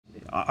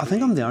I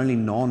think I'm the only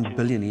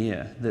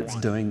non-billionaire that's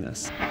doing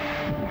this.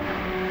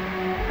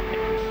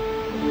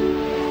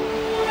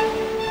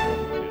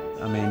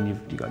 I mean,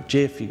 you've got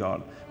Jeff, you've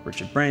got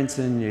Richard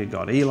Branson, you've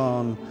got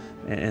Elon,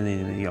 and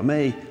then you've got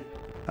me.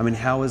 I mean,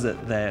 how is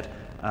it that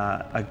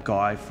a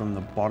guy from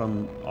the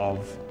bottom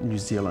of New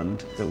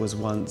Zealand that was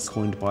once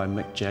coined by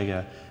Mick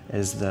Jagger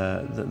as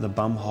the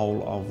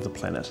bumhole of the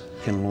planet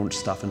can launch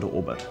stuff into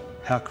orbit?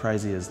 How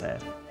crazy is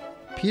that?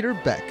 Peter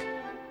Beck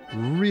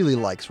really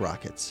likes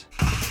rockets.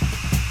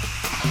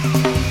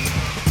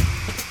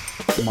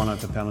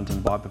 Monopropellant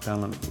and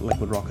bipropellant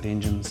liquid rocket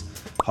engines,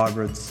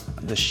 hybrids,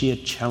 the sheer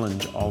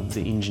challenge of the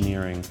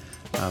engineering,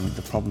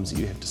 the problems that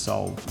you have to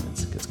solve,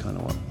 it's kind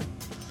of what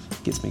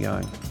gets me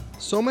going.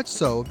 So much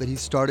so that he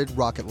started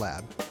Rocket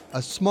Lab,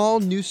 a small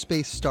new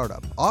space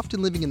startup,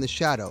 often living in the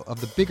shadow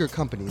of the bigger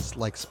companies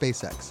like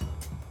SpaceX.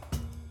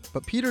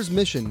 But Peter's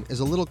mission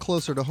is a little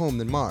closer to home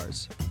than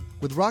Mars.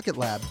 With Rocket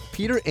Lab,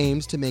 Peter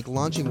aims to make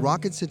launching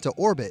rockets into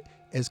orbit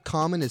as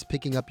common as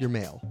picking up your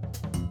mail.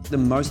 The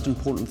most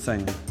important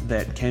thing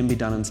that can be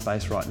done in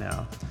space right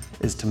now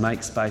is to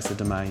make space a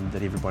domain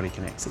that everybody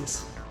can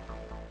access.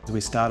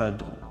 We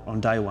started on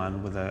day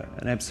one with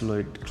an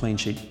absolute clean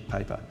sheet of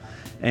paper.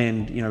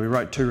 And we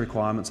wrote 2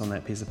 requirements on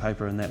that piece of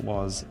paper, and that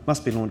was,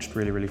 must be launched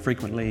really, really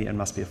frequently and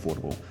must be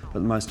affordable. But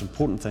the most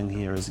important thing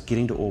here is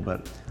getting to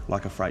orbit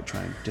like a freight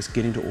train, just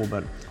getting to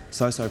orbit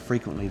so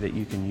frequently that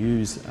you can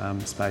use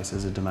space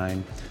as a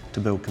domain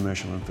to build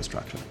commercial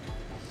infrastructure.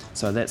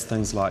 So that's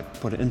things like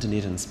put an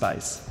internet in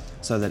space,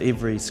 so that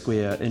every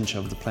square inch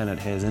of the planet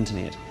has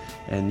internet.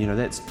 And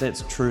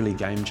that's truly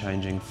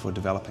game-changing for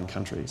developing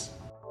countries.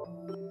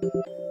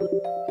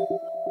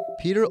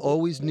 Peter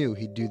always knew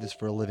he'd do this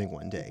for a living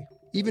one day,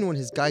 even when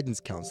his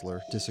guidance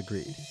counselor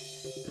disagreed.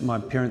 My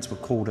parents were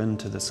called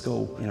into the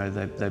school.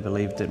 They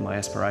believed that my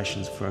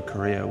aspirations for a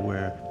career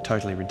were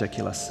totally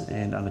ridiculous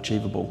and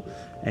unachievable,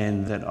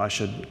 and that I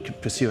should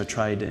pursue a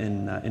trade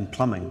in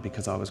plumbing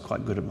because I was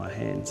quite good at my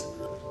hands.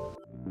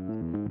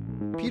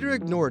 Peter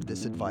ignored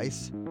this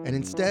advice and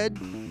instead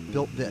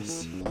built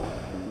this,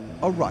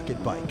 a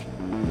rocket bike.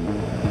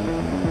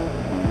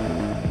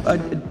 I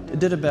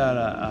did about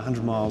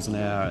 100 miles an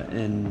hour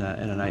in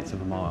an eighth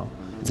of a mile.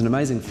 It's an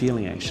amazing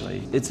feeling,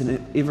 actually. It's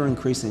an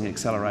ever-increasing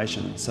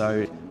acceleration,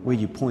 so where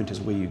you point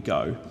is where you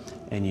go,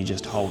 and you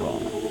just hold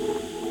on.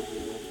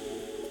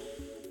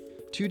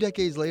 2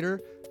 decades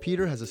later,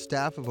 Peter has a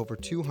staff of over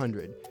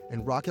 200,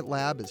 and Rocket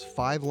Lab is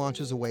 5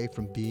 launches away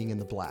from being in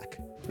the black.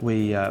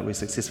 We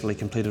successfully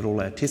completed all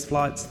our test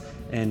flights,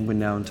 and we're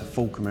now into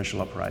full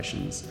commercial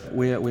operations.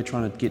 We're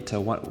trying to get to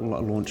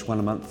launch 1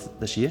 a month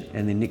this year,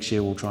 and then next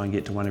year we'll try and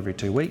get to 1 every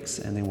 2 weeks,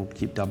 and then we'll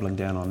keep doubling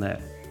down on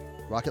that.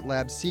 Rocket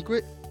Lab's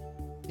secret?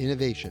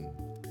 Innovation.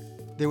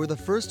 They were the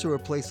first to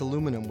replace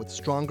aluminum with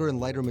stronger and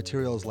lighter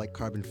materials like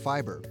carbon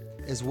fiber,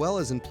 as well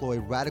as employ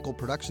radical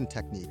production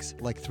techniques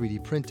like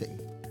 3D printing.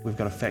 We've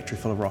got a factory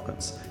full of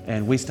rockets,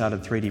 and we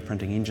started 3D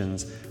printing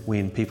engines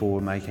when people were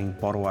making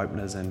bottle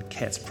openers and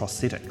cats'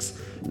 prosthetics.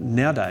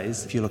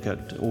 Nowadays, if you look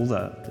at all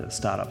the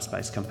startup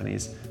space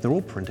companies, they're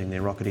all printing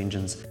their rocket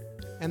engines.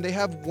 And they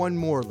have one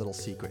more little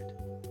secret: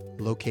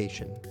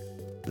 location.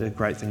 The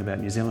great thing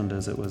about New Zealand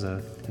is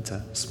it's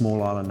a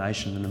small island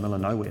nation in the middle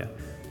of nowhere.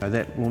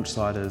 That launch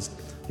site is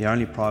the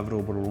only private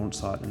orbital launch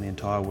site in the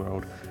entire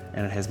world,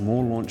 and it has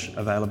more launch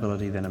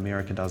availability than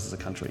America does as a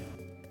country.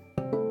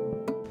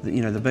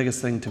 The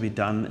biggest thing to be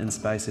done in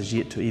space is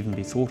yet to even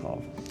be thought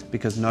of,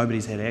 because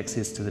nobody's had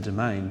access to the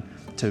domain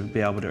to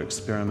be able to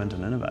experiment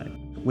and innovate.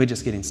 We're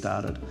just getting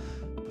started.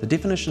 The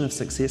definition of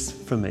success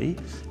for me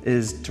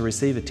is to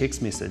receive a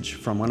text message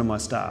from one of my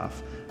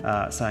staff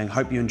saying,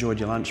 "Hope you enjoyed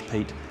your lunch,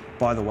 Pete.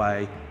 By the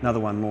way, another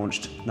one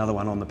launched, another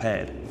one on the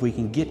pad." If we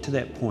can get to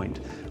that point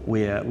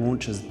where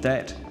launch is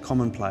that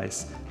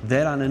commonplace,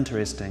 that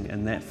uninteresting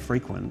and that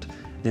frequent,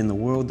 then the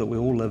world that we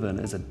all live in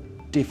is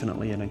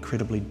definitely an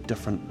incredibly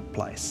different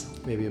place.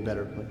 Maybe a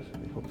better place.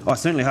 I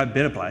certainly hope a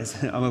better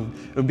place. It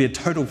would be a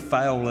total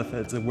fail if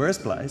it's a worse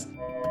place.